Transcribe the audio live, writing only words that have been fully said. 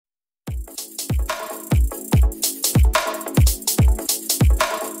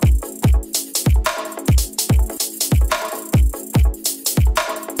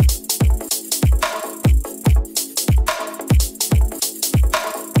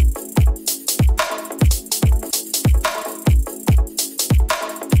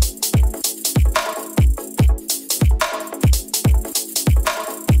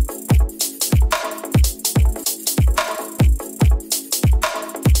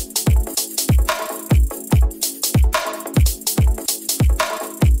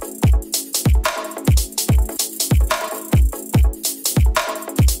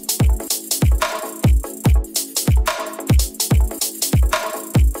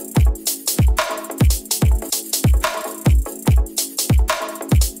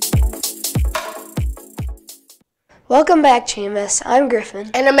Welcome back, GMS. I'm Griffin.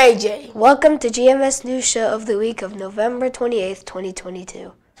 And I'm AJ. Welcome to GMS News Show of the week of November 28th,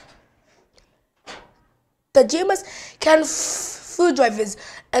 2022. The GMS canned food drive is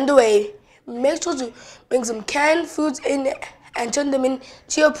underway. Make sure to bring some canned foods in and turn them in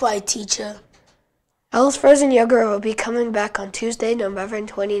to your pride teacher. Elle's Frozen Yogurt will be coming back on Tuesday, November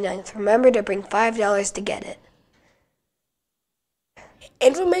 29th. Remember to bring $5 to get it.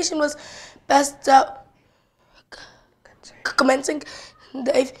 Information was passed out commencing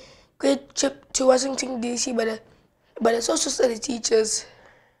the 8th grade trip to Washington, D.C. by the social studies teachers.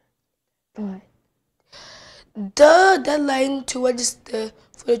 The deadline to register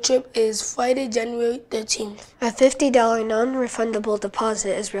for the trip is Friday, January 13th. A $50 non-refundable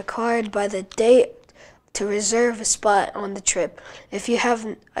deposit is required by the date to reserve a spot on the trip. If you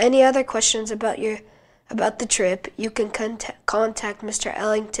have any other questions about the trip, you can contact Mr.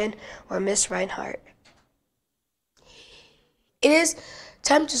 Ellington or Miss Reinhardt. It is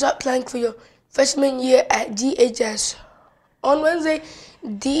time to start planning for your freshman year at DHS. On Wednesday,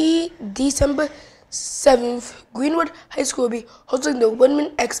 December 7th, Greenwood High School will be hosting the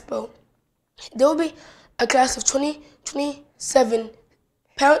Woodman Expo. There will be a class of 2027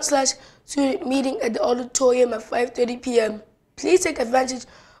 parent/student meeting at the auditorium at 5:30 p.m. Please take advantage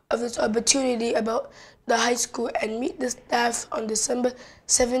of this opportunity about the high school and meet the staff on December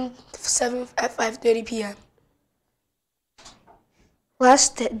 7th at 5:30 p.m. The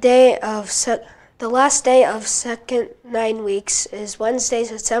last day of second 9 weeks is Wednesday,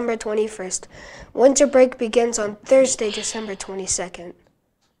 December 21st. Winter break begins on Thursday, December 22nd.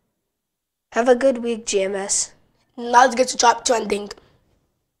 Have a good week, GMS. Now let's get to Top Trending.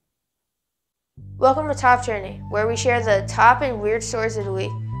 Welcome to Top Trending, where we share the top and weird stories of the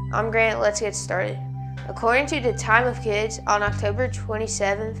week. I'm Grant, let's get started. According to the Time of Kids, on October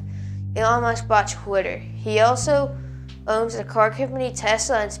 27th, Elon Musk bought Twitter. He also owns the car company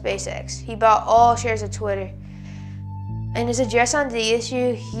Tesla and SpaceX. He bought all shares of Twitter. In his address on the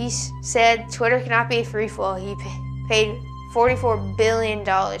issue, he said Twitter cannot be a free-for-all. He paid $44 billion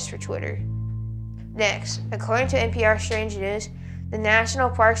for Twitter. Next, according to NPR Strange News, the National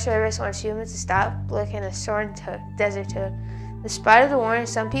Park Service wants humans to stop licking a soaring desert toad. Despite the warning,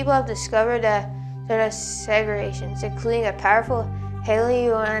 some people have discovered that there are segregations, including a powerful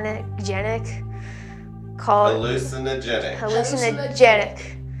hallucinogenic called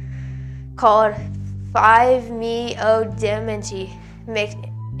 5-MeO-DMT.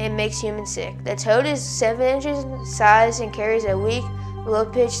 It makes humans sick. The toad is 7 inches in size and carries a weak,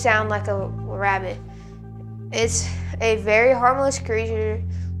 low-pitched sound like a rabbit. It's a very harmless creature.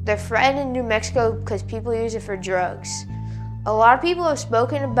 They're threatened in New Mexico because people use it for drugs. A lot of people have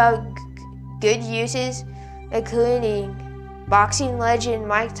spoken about good uses, including boxing legend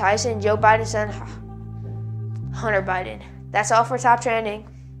Mike Tyson, Joe Biden's son, Hunter Biden. That's all for Top Trending.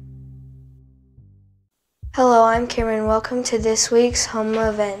 Hello, I'm Cameron. Welcome to this week's home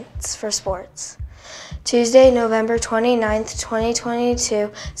events for sports. Tuesday, November 29th, 2022,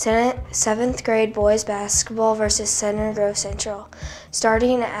 7th grade boys basketball versus Center Grove Central,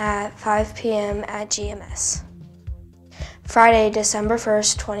 starting at 5 p.m. at GMS. Friday, December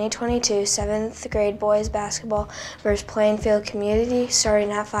 1st, 2022, 7th grade boys basketball versus Plainfield Community,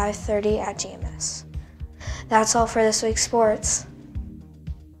 starting at 5:30 at GMS. That's all for this week's sports.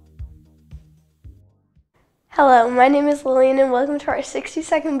 Hello, my name is Lillian and welcome to our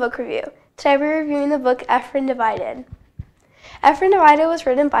 60-second book review. Today we're reviewing the book Effort Divided. Effort Divided was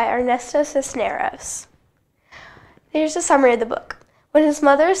written by Ernesto Cisneros. Here's a summary of the book. When his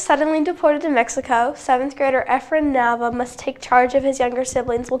mother is suddenly deported to Mexico, 7th grader Efren Nava must take charge of his younger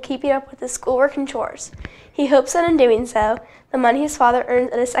siblings while keeping up with his schoolwork and chores. He hopes that in doing so, the money his father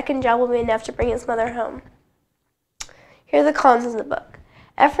earns at a second job will be enough to bring his mother home. Here are the cons of the book.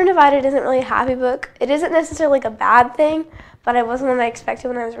 Effort Divided isn't really a happy book. It isn't necessarily like a bad thing, but it wasn't what I expected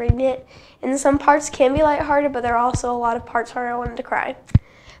when I was reading it. And some parts can be lighthearted, but there are also a lot of parts where I wanted to cry.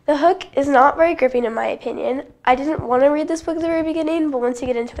 The hook is not very gripping in my opinion. I didn't want to read this book at the very beginning, but once you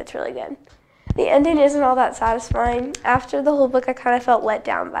get into it, it's really good. The ending isn't all that satisfying. After the whole book, I kind of felt let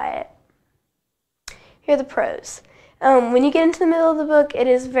down by it. Here are the pros. When you get into the middle of the book, it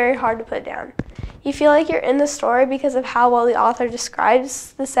is very hard to put down. You feel like you're in the story because of how well the author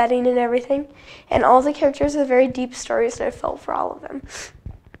describes the setting and everything, and all the characters have very deep stories, and I felt for all of them.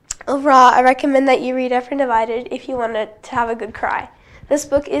 Overall, I recommend that you read Effort Divided if you want to have a good cry. This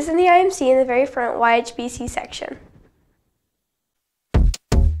book is in the IMC in the very front YHBC section.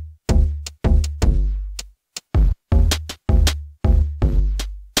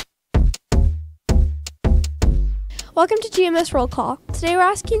 Welcome to GMS Roll Call. Today we're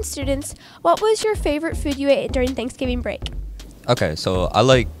asking students, what was your favorite food you ate during Thanksgiving break? Okay, so I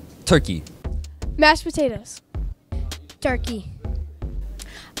like turkey. Mashed potatoes. Turkey.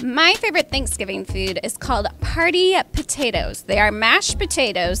 My favorite Thanksgiving food is called party potatoes. They are mashed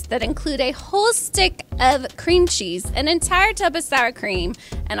potatoes that include a whole stick of cream cheese, an entire tub of sour cream,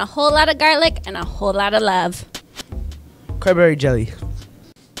 and a whole lot of garlic and a whole lot of love. Cranberry jelly.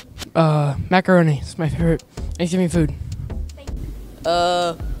 Macaroni. It's my favorite Thanksgiving food.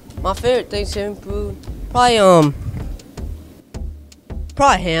 My favorite Thanksgiving food, probably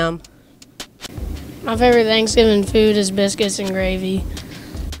ham. My favorite Thanksgiving food is biscuits and gravy.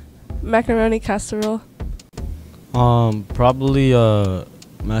 Macaroni casserole. Probably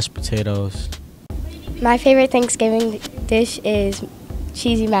mashed potatoes. My favorite Thanksgiving dish is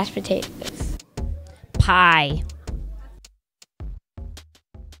cheesy mashed potatoes. Pie.